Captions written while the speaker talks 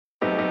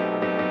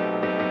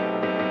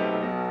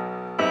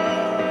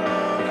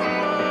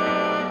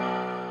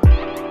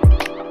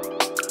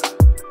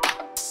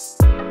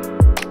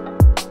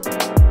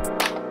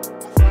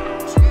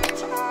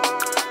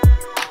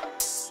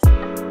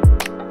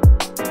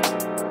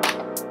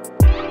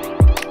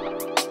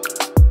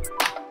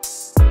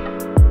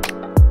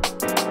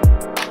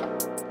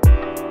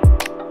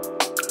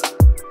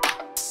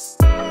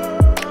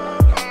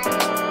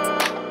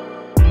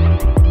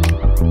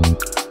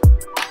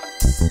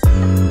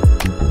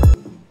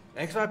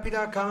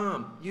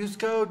XYP.com. Use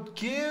code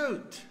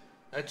CUTE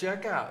at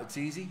checkout. It's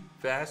easy,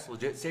 fast,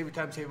 legit. Save your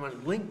time, save your money.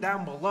 Link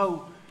down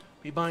below.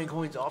 Be buying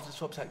coins off this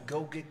website.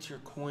 Go get your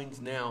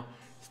coins now.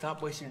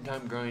 Stop wasting your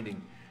time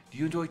grinding. Do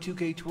you enjoy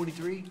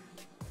 2K23?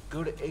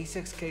 Go to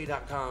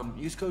a6k.com.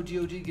 Use code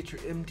GOG. Get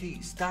your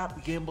MT.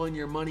 Stop gambling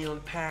your money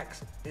on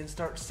packs and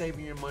start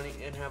saving your money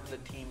and having the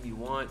team you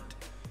want.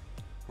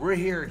 We're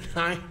here,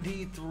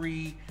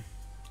 93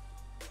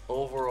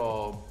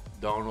 overall.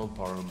 Donald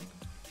Parham.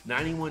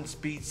 91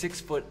 speed,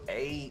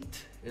 6'8"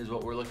 is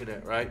what we're looking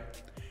at, right?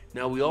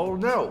 Now we all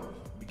know,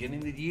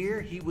 beginning of the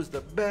year, he was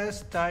the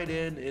best tight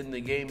end in the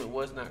game. It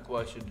was not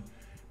questioned.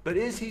 But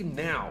is he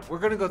now? We're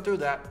gonna go through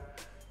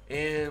that.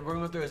 And we're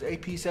gonna go through his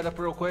AP setup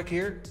real quick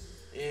here.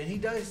 And he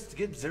does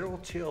get zero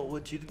chill,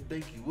 which you didn't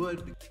think he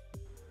would.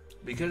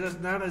 Because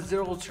it's not a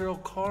zero chill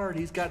card.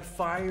 He's got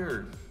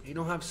fire. He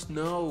don't have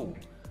snow.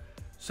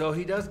 So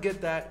he does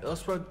get that.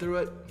 Let's run through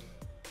it.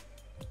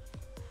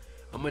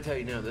 I'm going to tell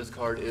you now, this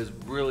card is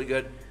really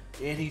good,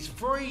 and he's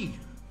free.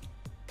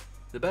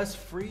 The best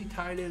free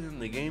tight end in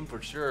the game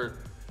for sure.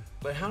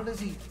 But how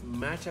does he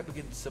match up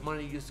against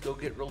somebody you used to go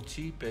get real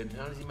cheap, and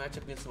how does he match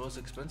up against the most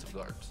expensive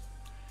guards?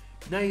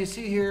 Now you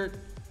see here,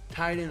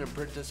 tight end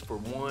apprentice for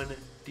 1,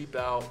 deep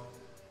out.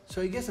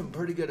 So he gets some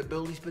pretty good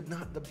abilities, but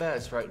not the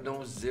best, right?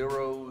 No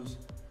zeros,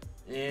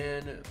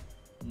 and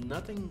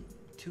nothing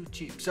too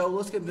cheap. So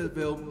let's get into the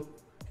build.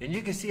 And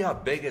you can see how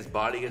big his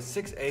body is.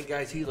 6'8",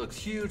 guys. He looks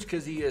huge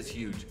because he is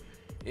huge.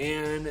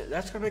 And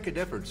that's going to make a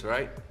difference,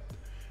 right?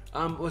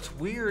 What's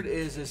weird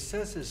is it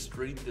says his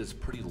strength is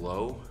pretty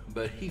low,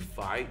 but he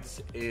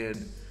fights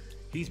and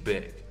he's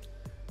big.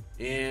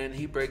 And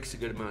he breaks a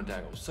good amount of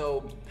tackles.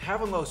 So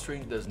having low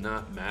strength does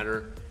not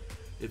matter.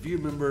 If you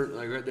remember,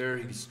 like right there,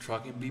 he's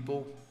trucking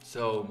people.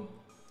 So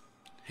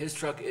his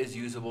truck is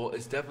usable.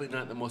 It's definitely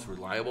not the most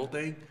reliable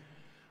thing.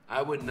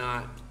 I would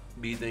not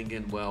be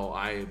thinking, well,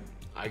 I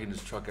can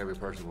just truck every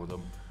person with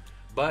him.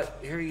 But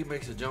here he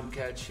makes a jump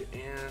catch,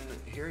 and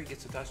here he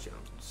gets a touchdown.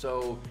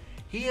 So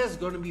he is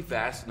going to be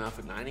fast enough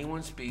at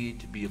 91 speed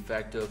to be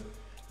effective.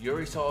 You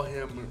already saw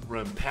him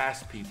run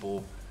past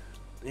people,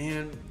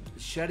 and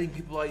shedding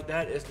people like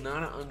that is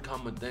not an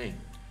uncommon thing.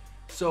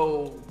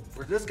 So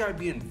for this guy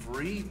being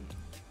free,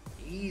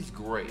 he's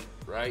great,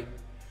 right?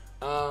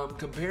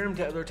 Compare him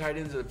to other tight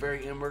ends at the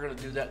very end. We're going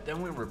to do that.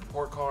 Then we have a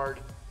report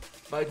card.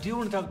 But I do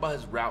want to talk about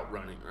his route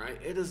running, right?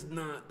 It is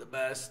not the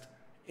best.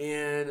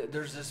 And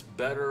there's this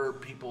better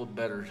people,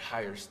 better,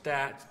 higher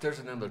stats. There's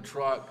another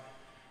truck.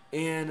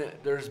 And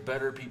there's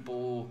better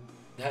people.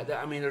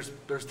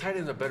 There's tight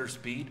ends at better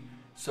speed.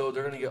 So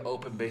they're going to get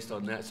open based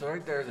on that. So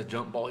right there is a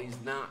jump ball. He's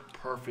not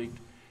perfect.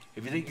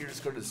 If you think you're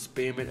just going to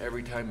spam it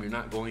every time, you're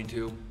not going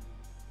to.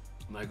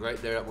 Like right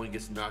there, that one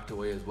gets knocked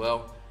away as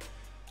well.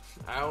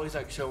 I always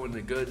like showing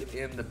the good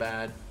and the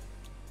bad.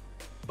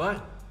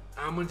 But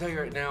I'm going to tell you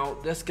right now,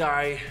 this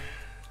guy,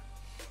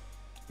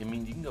 you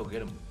can go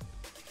get him.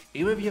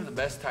 Even if you have the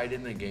best tight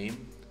end in the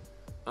game,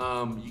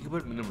 you can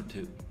put him in number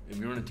 2. If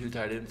you're in a 2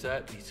 tight end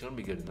set, he's going to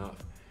be good enough.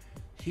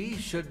 He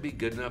should be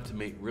good enough to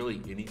make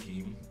really any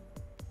team.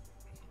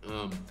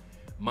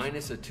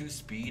 Minus a 2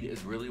 speed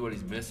is really what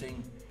he's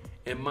missing.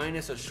 And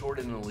minus a short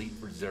and elite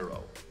for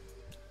 0.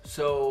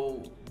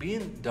 So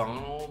being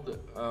Donald,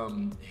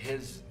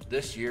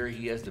 this year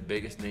he has the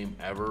biggest name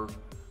ever.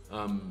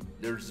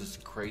 There's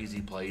just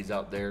crazy plays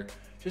out there.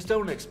 Just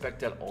don't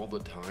expect that all the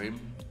time.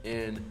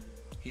 And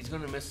he's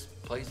going to miss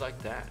plays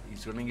like that.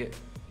 He's going to get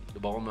the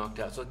ball knocked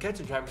out. So catch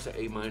and traffic's at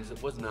A-.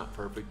 It was not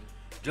perfect.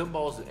 Jump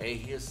ball's at A.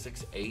 He is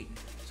 6'8".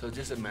 So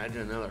just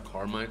imagine another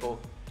Carmichael.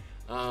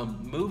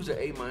 Moves at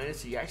A-.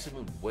 He actually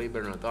moved way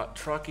better than I thought.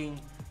 Trucking,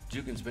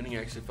 juke and spinning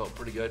actually felt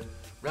pretty good.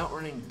 Route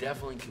running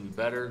definitely could be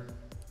better.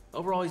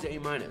 Overall, he's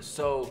A-.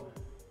 So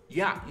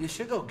yeah, you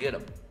should go get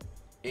him.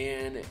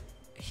 And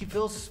he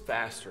feels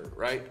faster,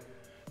 right?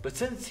 But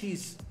since he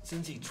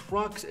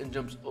trucks and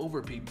jumps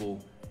over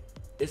people,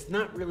 it's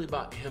not really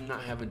about him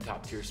not having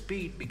top tier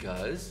speed,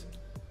 because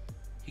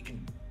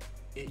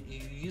you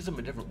use him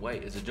a different way.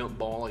 It's a jump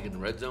ball like in the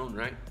red zone,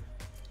 right?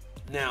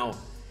 Now,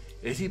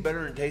 is he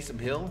better than Taysom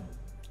Hill?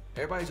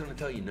 Everybody's going to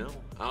tell you no.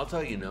 I'll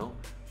tell you no.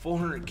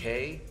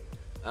 400K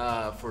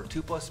for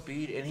 2+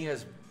 speed, and he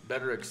has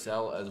better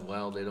Excel as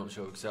well. They don't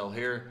show Excel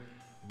here,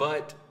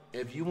 but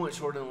if you want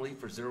short and elite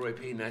for 0 AP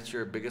and that's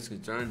your biggest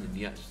concern, then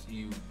yes,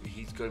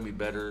 he's going to be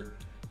better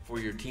for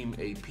your team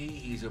AP.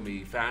 He's going to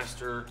be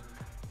faster,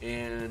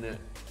 and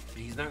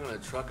he's not going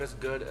to truck as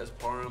good as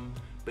Parham,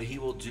 but he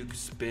will juke,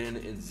 spin,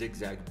 and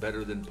zigzag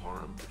better than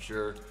Parham for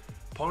sure.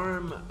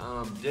 Parham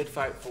did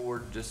fight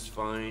forward just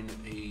fine.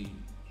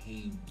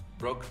 He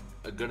broke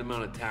a good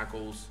amount of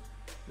tackles.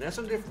 And that's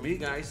going to do it for me,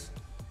 guys.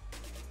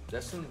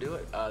 That's going to do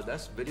it.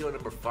 That's video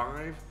number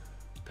 5.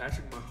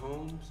 Patrick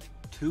Mahomes,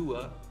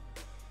 Tua,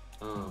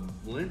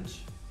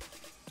 Lynch,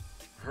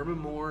 Herman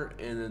Moore,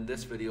 and then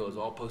this video is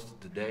all posted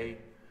today.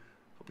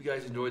 Hope you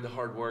guys enjoyed the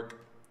hard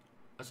work.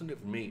 That's going to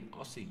do it for me.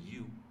 I'll see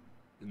you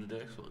in the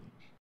next one.